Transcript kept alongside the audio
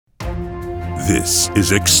This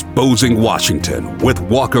is Exposing Washington with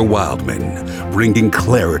Walker Wildman, bringing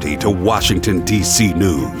clarity to Washington, D.C.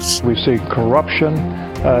 news. We see corruption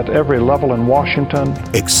at every level in Washington.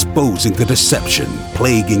 Exposing the deception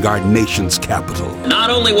plaguing our nation's capital. Not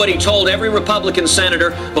only what he told every Republican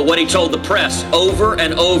senator, but what he told the press over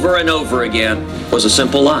and over and over again was a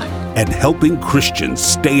simple lie. And helping Christians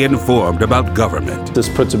stay informed about government. This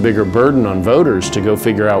puts a bigger burden on voters to go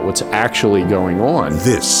figure out what's actually going on.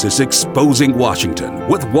 This is Exposing Washington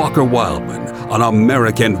with Walker Wildman on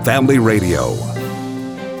American Family Radio.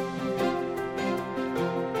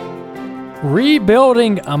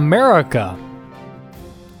 Rebuilding America.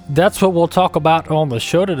 That's what we'll talk about on the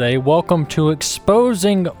show today. Welcome to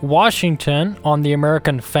Exposing Washington on the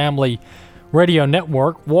American Family Radio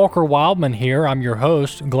Network. Walker Wildman here. I'm your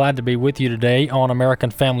host. Glad to be with you today on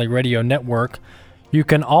American Family Radio Network. You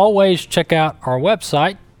can always check out our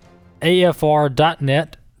website,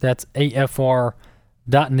 afr.net. That's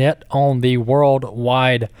afr.net on the World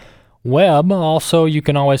Wide Web. Also, you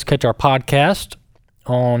can always catch our podcast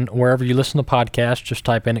on wherever you listen to podcasts. Just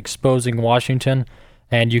type in Exposing Washington,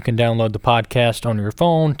 and you can download the podcast on your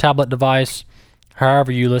phone, tablet device.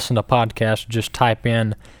 However you listen to podcasts, just type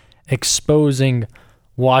in Exposing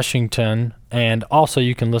Washington, and also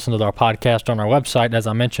you can listen to our podcast on our website. As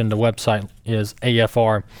I mentioned, the website is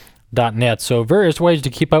afr.net. So various ways to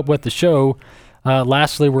keep up with the show.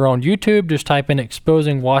 Lastly, we're on YouTube. Just type in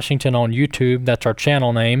Exposing Washington on YouTube. That's our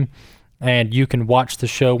channel name, and you can watch the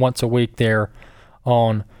show once a week there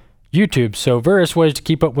on YouTube. So various ways to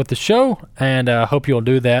keep up with the show, and I hope you'll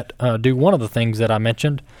do that. Do one of the things that I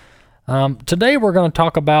mentioned. Today we're going to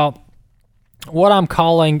talk about what I'm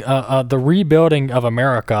calling the rebuilding of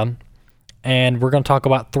America, and we're going to talk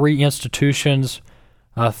about three institutions,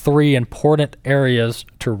 three important areas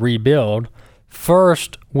to rebuild.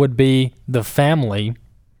 First would be the family,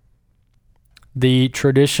 the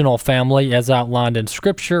traditional family as outlined in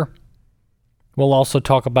Scripture. We'll also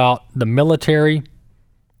talk about the military,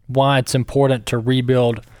 why it's important to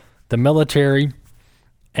rebuild the military,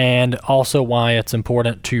 and also why it's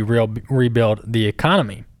important to rebuild the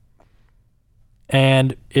economy.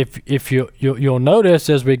 And if you'll notice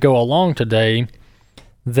as we go along today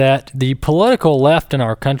that the political left in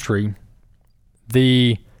our country,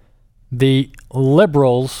 the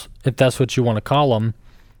liberals, if that's what you want to call them,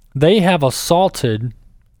 they have assaulted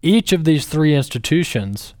each of these three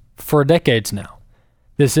institutions for decades now.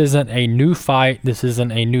 This isn't a new fight. This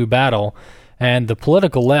isn't a new battle. And the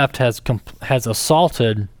political left has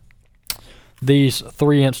assaulted these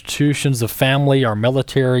three institutions, the family, our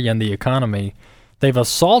military, and the economy. They've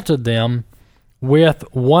assaulted them with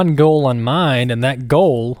one goal in mind, and that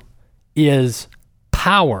goal is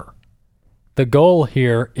power. The goal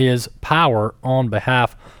here is power on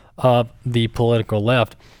behalf of the political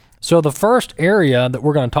left. So the first area that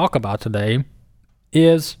we're going to talk about today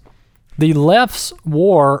is the left's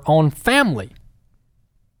war on family.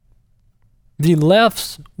 The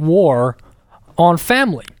left's war on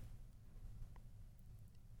family.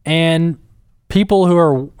 And people who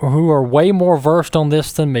are way more versed on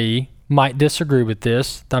this than me might disagree with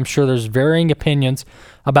this. I'm sure there's varying opinions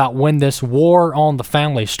about when this war on the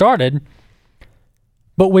family started,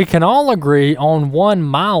 but we can all agree on one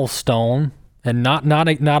milestone, and not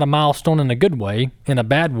a milestone in a good way, in a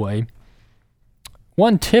bad way.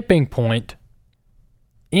 One tipping point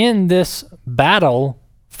in this battle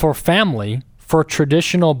for family, for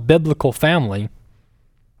traditional biblical family.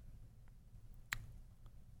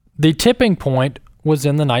 The tipping point was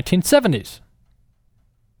in the 1970s.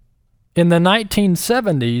 In the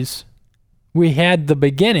 1970s, we had the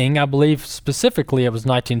beginning, I believe specifically it was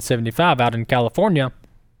 1975 out in California.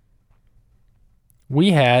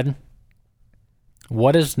 We had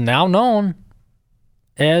what is now known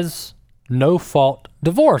as no-fault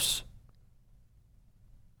divorce.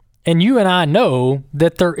 And you and I know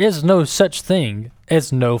that there is no such thing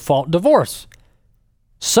as no-fault divorce.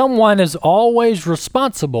 Someone is always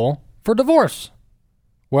responsible for divorce,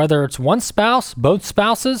 whether it's one spouse, both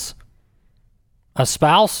spouses, a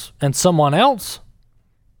spouse and someone else.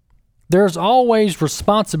 There's always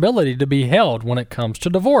responsibility to be held when it comes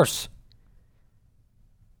to divorce.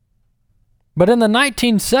 But in the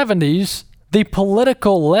 1970s, the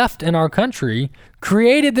political left in our country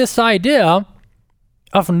created this idea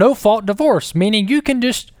of no-fault divorce, meaning you can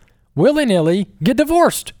just willy-nilly get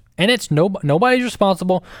divorced. And it's nobody's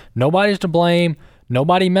responsible, nobody's to blame,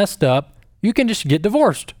 nobody messed up. You can just get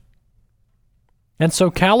divorced. And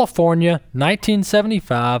so California,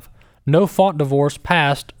 1975, no-fault divorce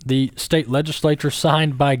passed. The state legislature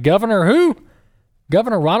signed by Governor who?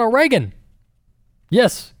 Governor Ronald Reagan.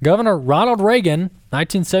 Yes, Governor Ronald Reagan,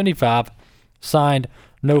 1975, signed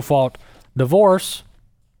no-fault divorce.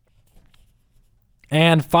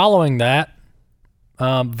 And following that,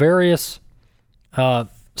 various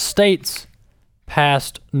states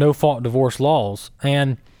passed no-fault divorce laws.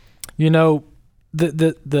 And, the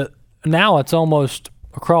now it's almost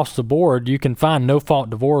across the board. You can find no-fault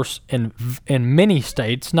divorce in many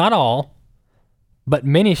states, not all, but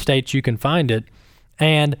many states you can find it.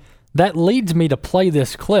 And that leads me to play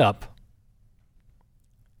this clip.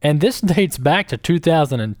 And this dates back to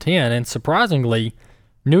 2010, and surprisingly,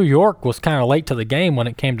 New York was kind of late to the game when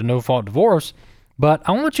it came to no-fault divorce. But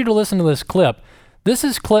I want you to listen to this clip. This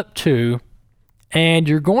is clip 2, and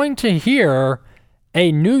you're going to hear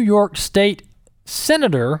a New York State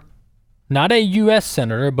senator, not a U.S.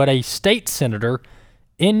 senator, but a state senator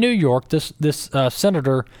in New York. This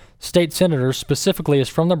state senator specifically is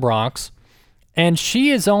from the Bronx, and she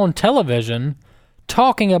is on television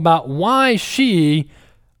talking about why she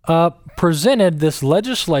presented this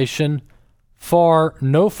legislation for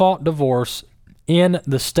no-fault divorce in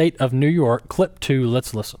the state of New York. Clip 2,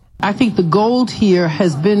 let's listen. I think the goal here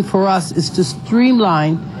has been for us is to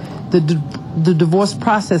streamline the divorce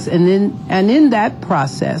process, and in that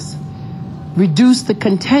process, reduce the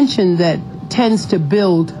contention that tends to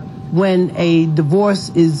build when a divorce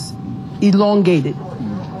is elongated.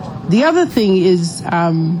 The other thing is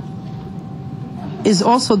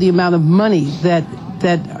also the amount of money that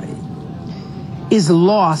is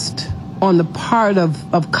lost on the part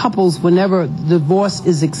of couples whenever divorce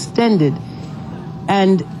is extended,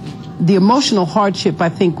 and the emotional hardship, I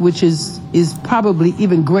think, which is probably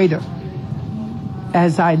even greater.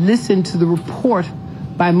 As I listen to the report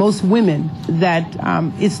by most women, that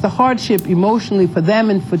it's the hardship emotionally for them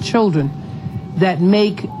and for children that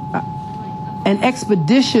make an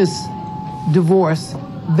expeditious divorce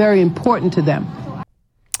very important to them.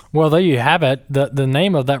 Well, there you have it. The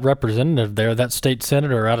name of that representative there, that state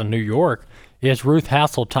senator out of New York, is Ruth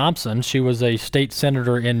Hassel Thompson. She was a state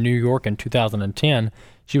senator in New York in 2010.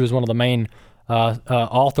 She was one of the main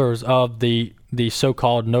authors of the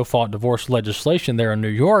so-called no-fault divorce legislation there in New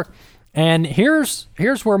York. And here's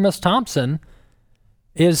where Ms. Thompson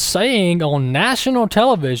is saying on national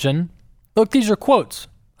television, look, these are quotes.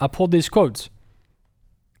 I pulled these quotes.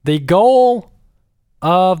 The goal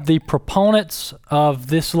of the proponents of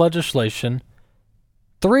this legislation,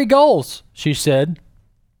 3 goals, she said,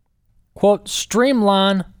 quote,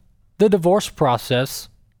 streamline the divorce process.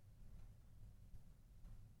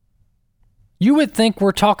 You would think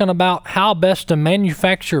we're talking about how best to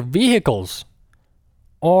manufacture vehicles,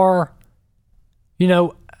 or,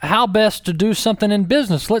 how best to do something in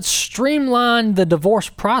business. Let's streamline the divorce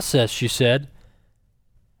process, she said,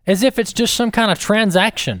 as if it's just some kind of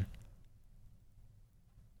transaction.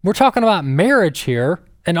 We're talking about marriage here,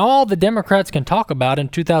 and all the Democrats can talk about in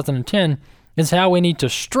 2010 is how we need to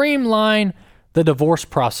streamline the divorce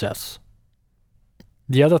process.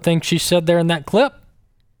 The other thing she said there in that clip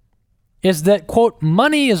is that, quote,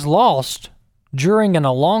 money is lost during an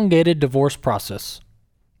elongated divorce process.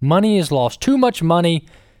 Money is lost. Too much money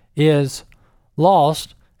is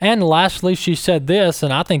lost. And lastly, she said this,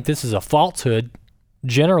 and I think this is a falsehood,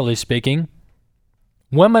 generally speaking.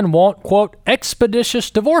 Women want, quote,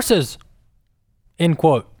 expeditious divorces, end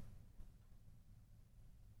quote.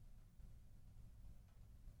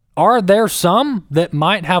 Are there some that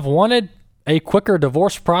might have wanted a quicker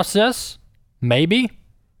divorce process? Maybe.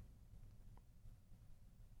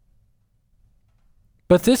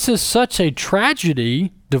 But this is such a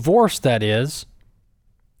tragedy, divorce that is.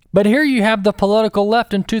 But here you have the political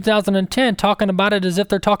left in 2010 talking about it as if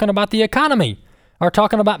they're talking about the economy, or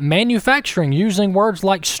talking about manufacturing, using words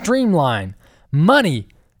like streamline, money,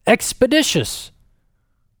 expeditious,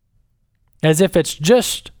 as if it's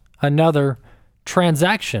just another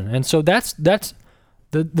transaction. And so that's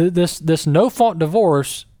this no-fault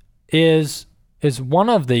divorce is one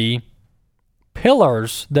of the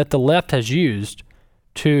pillars that the left has used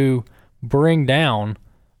to bring down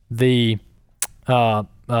the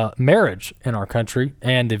marriage in our country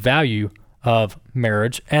and the value of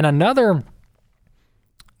marriage. And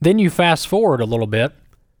then you fast forward a little bit.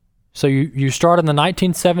 So you start in the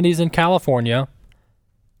 1970s in California.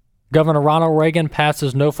 Governor Ronald Reagan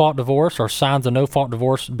passes no-fault divorce, or signs a no-fault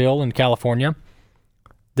divorce bill in California.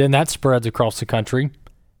 Then that spreads across the country.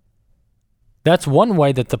 That's one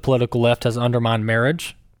way that the political left has undermined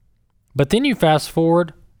marriage. But then you fast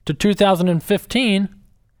forward to 2015,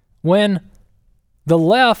 when the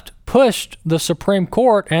left pushed the Supreme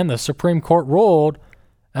Court, and the Supreme Court ruled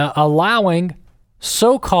allowing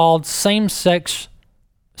so-called same-sex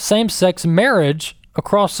marriage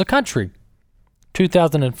across the country.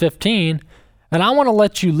 2015, And I want to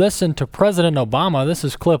let you listen to President Obama. This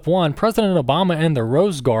is clip 1. President Obama in the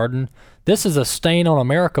Rose Garden. This is a stain on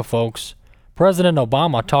America, folks. President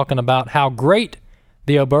Obama talking about how great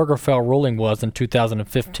the Obergefell ruling was in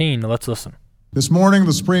 2015. Let's listen. This morning,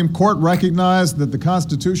 the Supreme Court recognized that the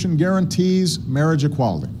Constitution guarantees marriage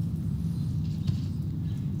equality.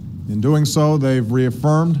 In doing so, they've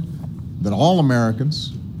reaffirmed that all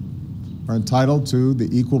Americans are entitled to the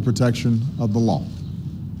equal protection of the law.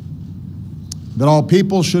 That all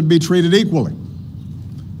people should be treated equally,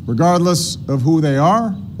 regardless of who they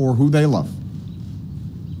are or who they love.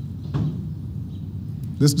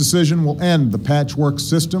 This decision will end the patchwork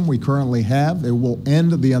system we currently have. It will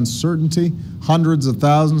end the uncertainty hundreds of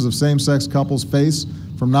thousands of same-sex couples face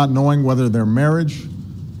from not knowing whether their marriage,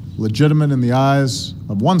 legitimate in the eyes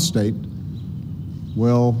of one state,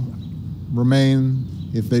 will remain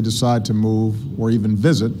if they decide to move or even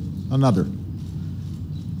visit another.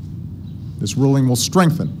 This ruling will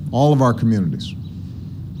strengthen all of our communities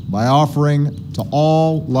by offering to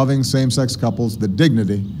all loving same-sex couples the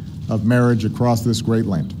dignity of marriage across this great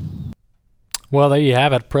land. Well, there you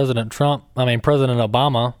have it. President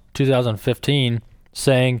Obama, 2015,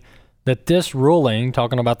 saying that this ruling,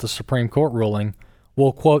 talking about the Supreme Court ruling,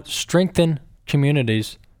 will, quote, strengthen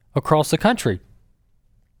communities across the country.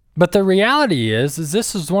 But the reality is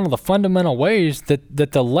this is one of the fundamental ways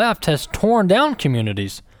that the left has torn down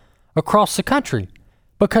communities across the country,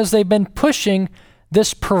 because they've been pushing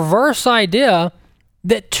this perverse idea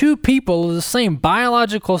that two people of the same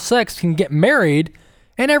biological sex can get married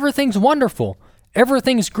and everything's wonderful.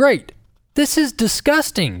 Everything's great. This is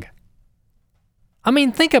disgusting. I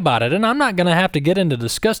mean, think about it, and I'm not going to have to get into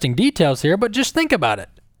disgusting details here, but just think about it.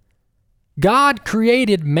 God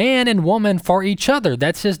created man and woman for each other.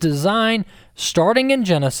 That's his design, starting in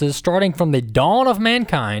Genesis, starting from the dawn of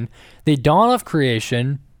mankind, the dawn of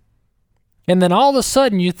creation, and then all of a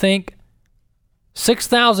sudden you think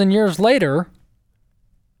 6,000 years later,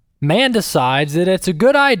 man decides that it's a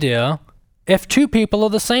good idea if two people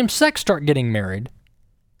of the same sex start getting married.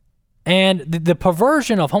 And the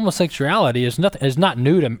perversion of homosexuality is not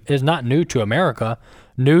new to America,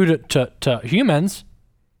 new to humans.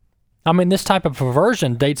 I mean, this type of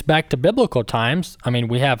perversion dates back to biblical times. I mean,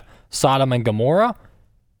 we have Sodom and Gomorrah.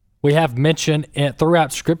 We have mention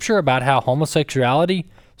throughout Scripture about how homosexuality,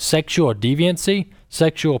 sexual deviancy,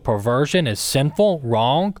 sexual perversion is sinful,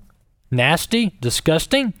 wrong, nasty,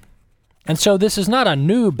 disgusting. And so this is not a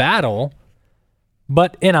new battle,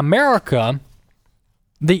 but in America,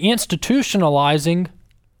 the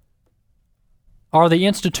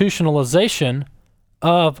institutionalization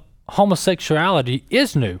of homosexuality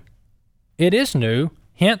is new. It is new,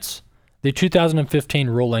 hence the 2015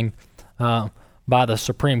 ruling by the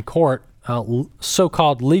Supreme Court,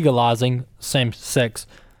 so-called legalizing same-sex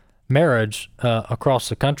marriage across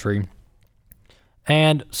the country.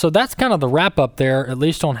 And so that's kind of the wrap-up there, at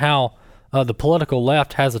least on how the political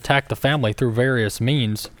left has attacked the family through various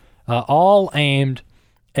means, all aimed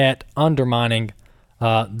at undermining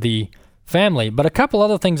the family. But a couple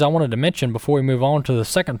other things I wanted to mention before we move on to the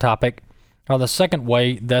second topic, or the second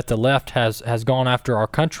way that the left has gone after our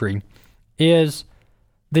country, is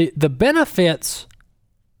the benefits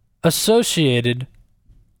associated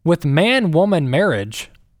with man-woman marriage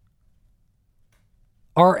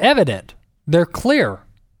are evident. They're clear.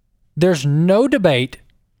 There's no debate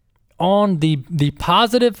on the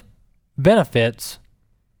positive benefits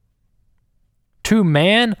to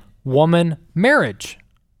man-woman marriage.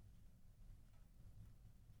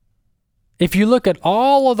 If you look at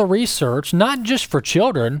all of the research, not just for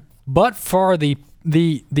children, but for the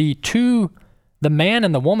man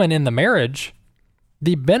and the woman in the marriage,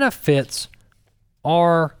 the benefits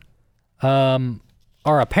are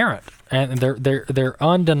apparent, and they're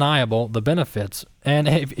undeniable, the benefits. And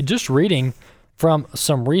if, just reading from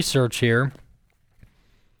some research here,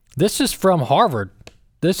 this is from Harvard.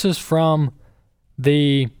 This is from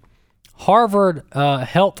the Harvard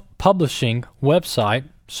Health Publishing website,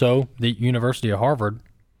 so the University of Harvard.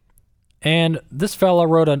 And this fellow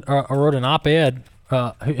wrote an op-ed.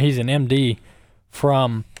 He's an MD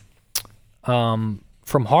from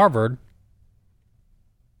Harvard.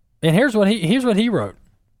 And here's what he wrote.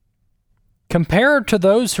 Compared to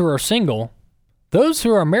those who are single, those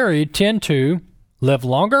who are married tend to live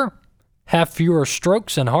longer, have fewer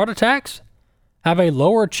strokes and heart attacks, have a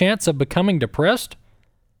lower chance of becoming depressed,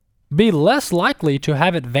 be less likely to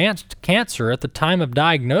have advanced cancer at the time of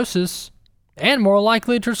diagnosis, and more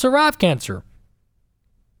likely to survive cancer.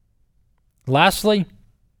 Lastly,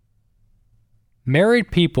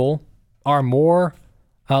 married people are more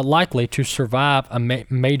likely to survive a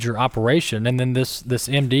major operation. And then this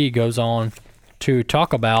MD goes on to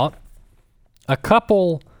talk about a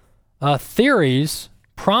couple theories,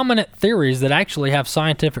 prominent theories that actually have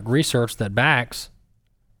scientific research that backs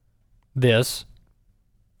this.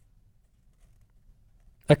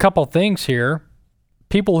 A couple things here.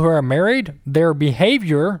 People who are married, their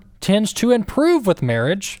behavior tends to improve with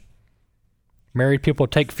marriage. Married people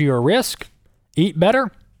take fewer risks, eat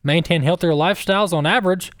better, maintain healthier lifestyles on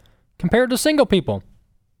average compared to single people.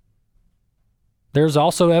 There's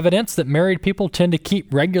also evidence that married people tend to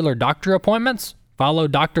keep regular doctor appointments, follow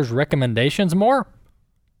doctors' recommendations more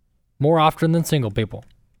often than single people.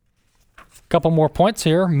 A couple more points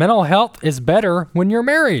here. Mental health is better when you're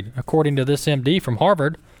married, according to this MD from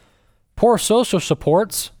Harvard. Poor social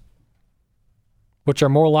supports, which are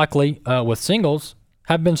more likely with singles,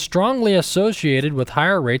 have been strongly associated with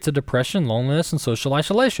higher rates of depression, loneliness, and social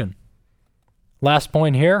isolation. Last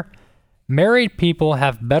point here, married people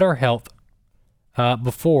have better health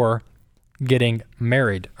before getting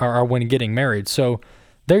married, or when getting married. So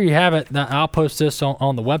there you have it. I'll post this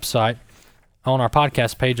on the website, on our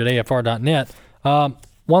podcast page at afr.net.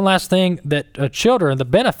 One last thing, that children, the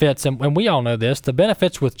benefits, and we all know this, the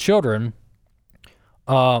benefits with children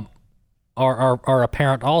are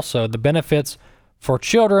apparent also. The benefits for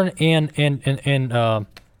children in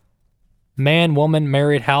man-woman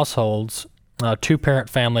married households, two-parent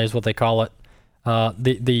family is what they call it.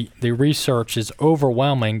 The research is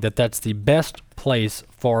overwhelming that that's the best place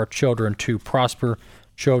for children to prosper,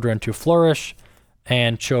 children to flourish,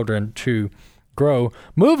 and children to grow.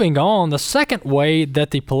 Moving on, the second way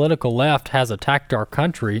that the political left has attacked our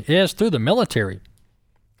country is through the military.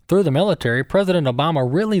 Through the military, President Obama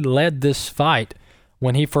really led this fight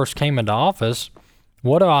when he first came into office.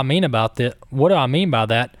 What do I mean about that? What do I mean by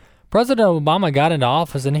that? President Obama got into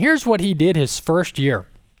office, and here's what he did his first year.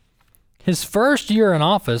 His first year in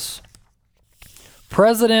office,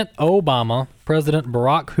 President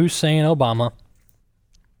Barack Hussein Obama,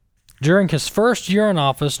 during his first year in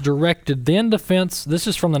office, directed then defense, this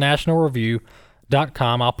is from the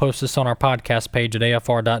nationalreview.com, I'll post this on our podcast page at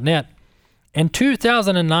afr.net. In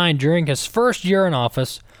 2009, during his first year in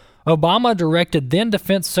office, Obama directed then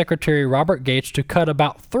Defense Secretary Robert Gates to cut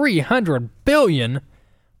about $300 billion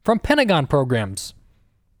from Pentagon programs,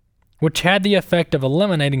 which had the effect of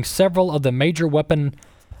eliminating several of the major weapon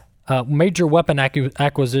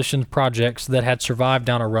acquisition projects that had survived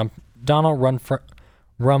Donald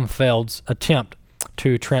Rumsfeld's attempt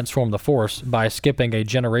to transform the force by skipping a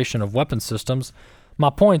generation of weapon systems. My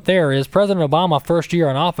point there is President Obama, first year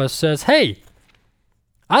in office, says, hey,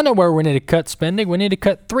 I know where we need to cut spending. We need to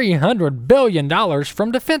cut $300 billion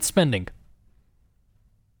from defense spending.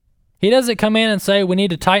 He doesn't come in and say we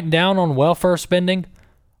need to tighten down on welfare spending,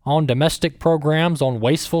 on domestic programs, on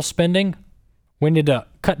wasteful spending. We need to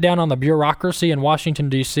cut down on the bureaucracy in Washington,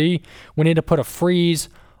 D.C. We need to put a freeze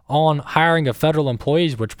on hiring of federal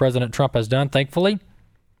employees, which President Trump has done, thankfully.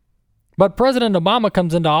 But President Obama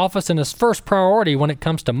comes into office, and his first priority when it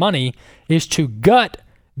comes to money is to gut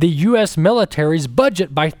the U.S. military's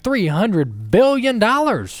budget by $300 billion.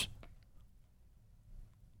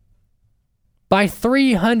 By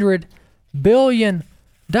 $300 billion.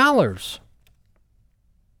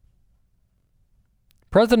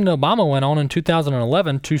 President Obama went on in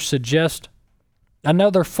 2011 to suggest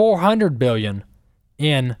another $400 billion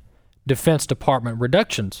in Defense Department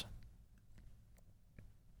reductions.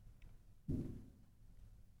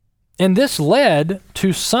 And this led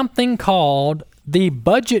to something called the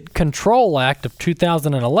Budget Control Act of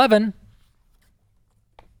 2011.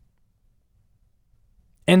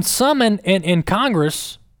 And some in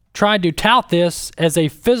Congress tried to tout this as a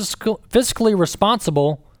fiscally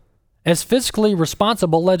responsible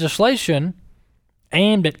legislation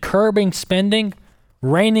aimed at curbing spending,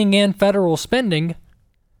 reining in federal spending.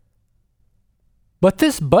 But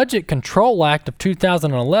this Budget Control Act of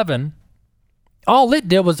 2011, all it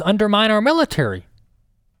did was undermine our military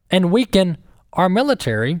and weaken our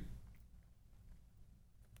military.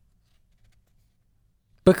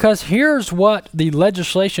 Because here's what the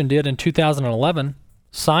legislation did in 2011,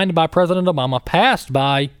 signed by President Obama, passed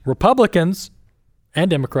by Republicans and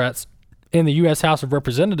Democrats in the U.S. House of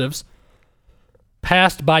Representatives,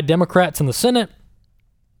 passed by Democrats in the Senate,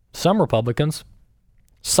 some Republicans,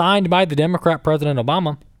 signed by the Democrat President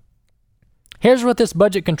Obama. Here's what this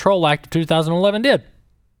Budget Control Act of 2011 did.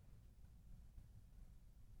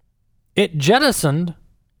 It jettisoned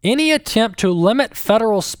any attempt to limit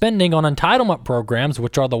federal spending on entitlement programs,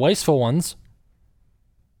 which are the wasteful ones,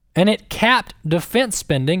 and it capped defense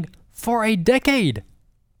spending for a decade.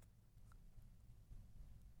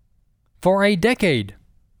 For a decade.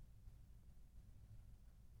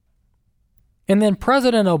 And then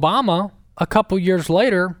President Obama a couple years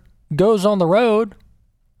later, goes on the road.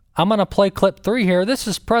 I'm going to play clip 3 here. This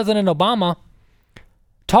is President Obama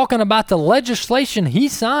talking about the legislation he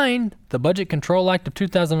signed, the Budget Control Act of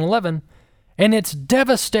 2011, and its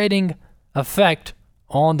devastating effect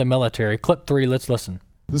on the military. Clip 3, let's listen.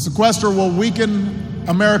 The sequester will weaken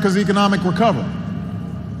America's economic recovery.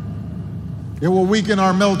 It will weaken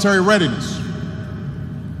our military readiness.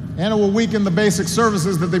 And it will weaken the basic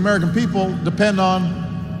services that the American people depend on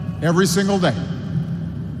every single day.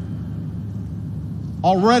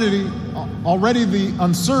 Already the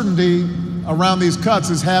uncertainty around these cuts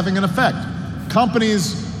is having an effect.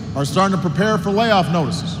 Companies are starting to prepare for layoff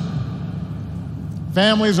notices.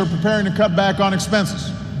 Families are preparing to cut back on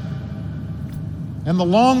expenses. And the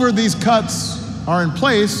longer these cuts are in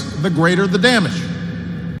place, the greater the damage.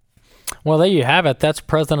 Well, there you have it. That's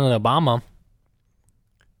President Obama.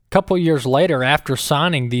 A couple years later, after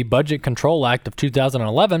signing the Budget Control Act of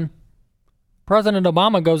 2011, President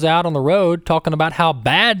Obama goes out on the road talking about how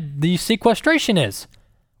bad the sequestration is.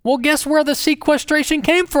 Well, guess where the sequestration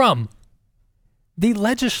came from? The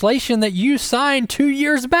legislation that you signed 2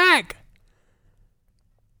 years back.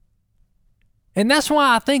 And that's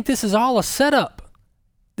why I think this is all a setup.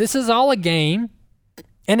 This is all a game,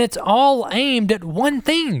 and it's all aimed at one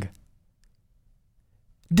thing: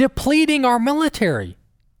 depleting our military.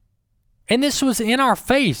 And this was in our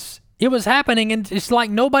face. It was happening, and it's like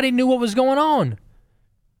nobody knew what was going on.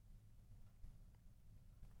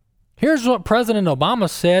 Here's what President Obama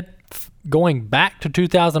said going back to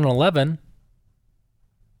 2011,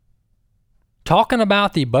 talking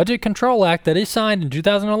about the Budget Control Act that he signed in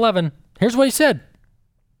 2011. Here's what he said.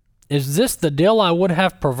 Is this the deal I would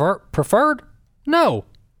have preferred? No.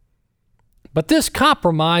 But this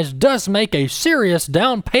compromise does make a serious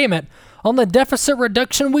down payment on the deficit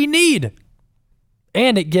reduction we need.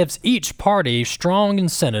 And it gives each party a strong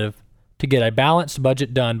incentive to get a balanced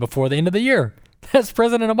budget done before the end of the year. That's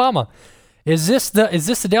President Obama. Is this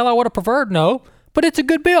the deal I would have preferred? No. But it's a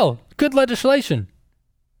good bill. Good legislation.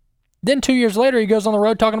 Then 2 years later, he goes on the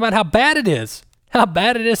road talking about how bad it is. How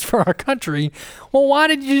bad it is for our country. Well, why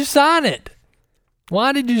did you sign it?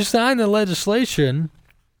 Why did you sign the legislation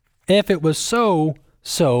if it was so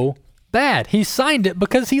bad? He signed it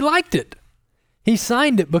because he liked it. He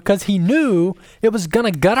signed it because he knew it was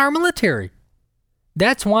going to gut our military.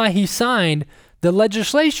 That's why he signed the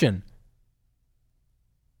legislation.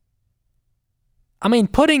 I mean,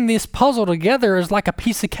 putting this puzzle together is like a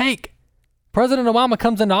piece of cake. President Obama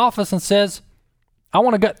comes into office and says, I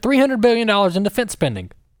want to gut $300 billion in defense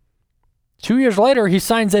spending. 2 years later, he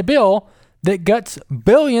signs a bill that guts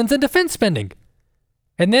billions in defense spending.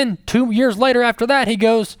 And then 2 years later after that, he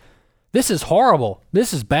goes, this is horrible.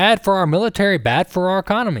 This is bad for our military, bad for our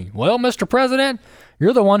economy. Well, Mr. President,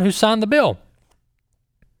 you're the one who signed the bill.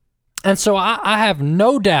 And so I have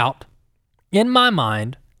no doubt in my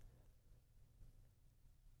mind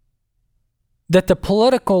that the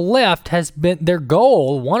political left has been, their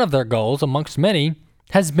goal, one of their goals amongst many,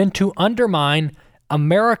 has been to undermine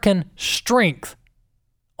American strength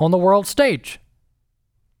on the world stage.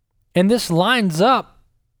 And this lines up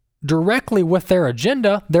directly with their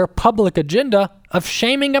agenda, their public agenda of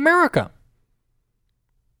shaming America.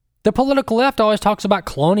 The political left always talks about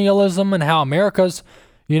colonialism and how America's,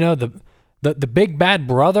 the big bad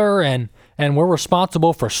brother and we're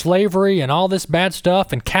responsible for slavery and all this bad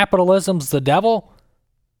stuff, and capitalism's the devil,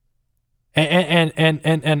 and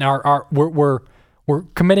we're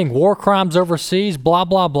committing war crimes overseas, blah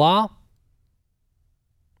blah blah.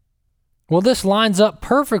 Well, this lines up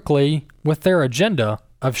perfectly with their agenda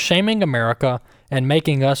of shaming America and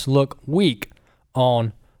making us look weak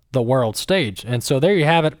on the world stage. And so there you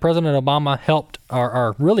have it. President Obama helped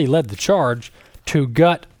or really led the charge to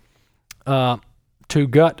gut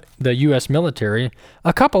the U.S. military.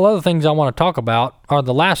 A couple other things I want to talk about are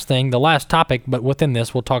the last topic, but within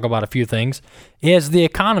this we'll talk about a few things, is the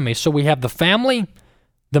economy. So we have the family,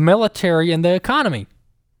 the military, and the economy.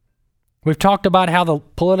 We've talked about how the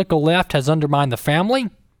political left has undermined the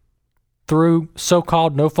family through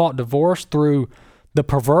so-called no-fault divorce, through the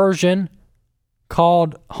perversion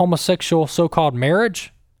called homosexual so-called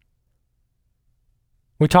marriage.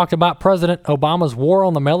 We talked about President Obama's war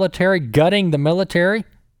on the military, gutting the military,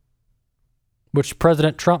 which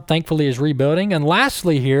President Trump thankfully is rebuilding. And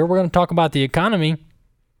lastly here, we're going to talk about the economy.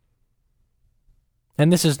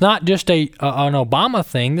 And this is not just an Obama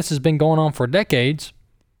thing. This has been going on for decades.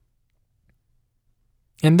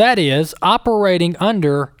 And that is operating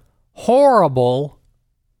under horrible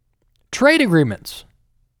trade agreements.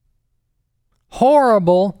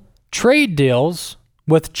 Horrible trade deals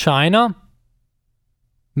with China,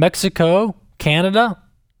 Mexico, Canada,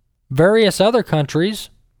 various other countries.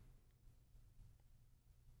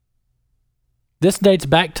 This dates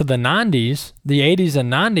back to the 90s, the 80s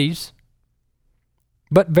and 90s.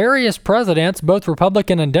 But various presidents, both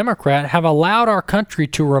Republican and Democrat, have allowed our country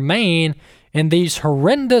to remain in these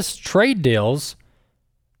horrendous trade deals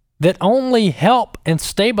that only help and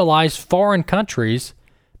stabilize foreign countries,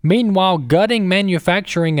 meanwhile gutting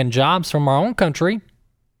manufacturing and jobs from our own country.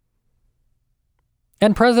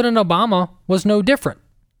 And President Obama was no different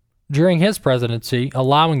during his presidency,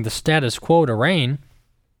 allowing the status quo to reign.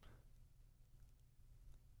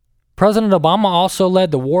 President Obama also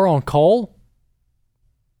led the war on coal.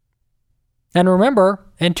 And remember,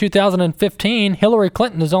 in 2015, Hillary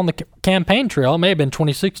Clinton is on the campaign trail. It may have been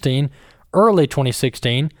 2016, early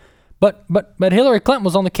 2016. But Hillary Clinton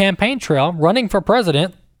was on the campaign trail running for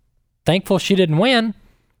president. Thankful she didn't win.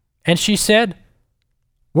 And she said,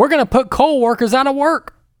 we're going to put coal workers out of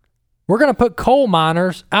work. We're going to put coal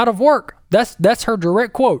miners out of work. That's her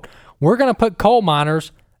direct quote. We're going to put coal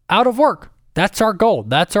miners out of work. That's our goal.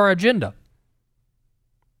 That's our agenda.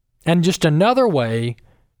 And just another way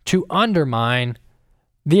to undermine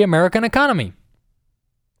the American economy.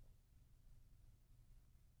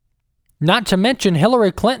 Not to mention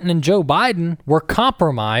Hillary Clinton and Joe Biden were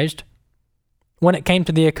compromised when it came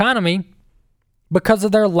to the economy because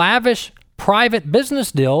of their lavish private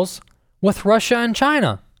business deals with Russia and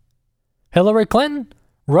China. Hillary Clinton,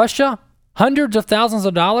 Russia, hundreds of thousands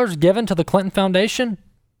of dollars given to the Clinton Foundation.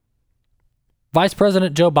 Vice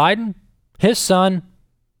President Joe Biden, his son,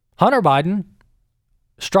 Hunter Biden,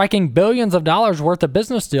 striking billions of dollars worth of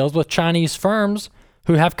business deals with Chinese firms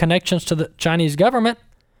who have connections to the Chinese government.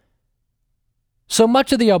 So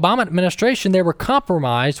much of the Obama administration, they were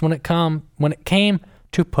compromised when it came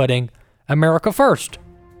to putting America first.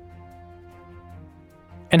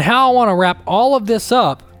 And how I want to wrap all of this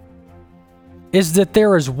up is that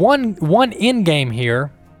there is one end game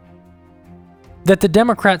here that the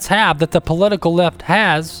Democrats have, that the political left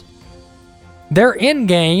has. Their end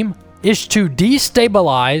game is to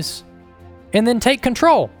destabilize and then take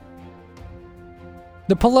control.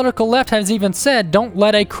 The political left has even said, don't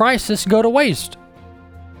let a crisis go to waste.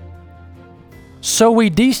 So we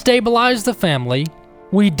destabilize the family,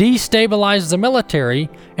 we destabilize the military,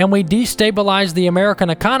 and we destabilize the American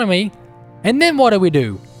economy, and then what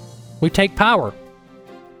do? We take power.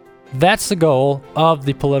 That's the goal of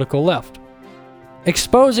the political left.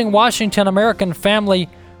 Exposing Washington American Family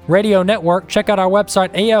Radio Network. Check out our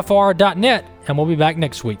website, afr.net, and we'll be back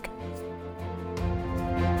next week.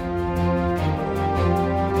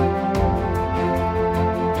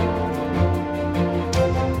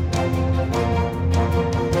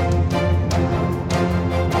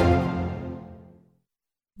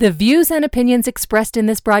 The views and opinions expressed in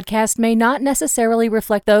this broadcast may not necessarily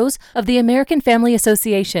reflect those of the American Family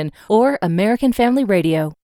Association or American Family Radio.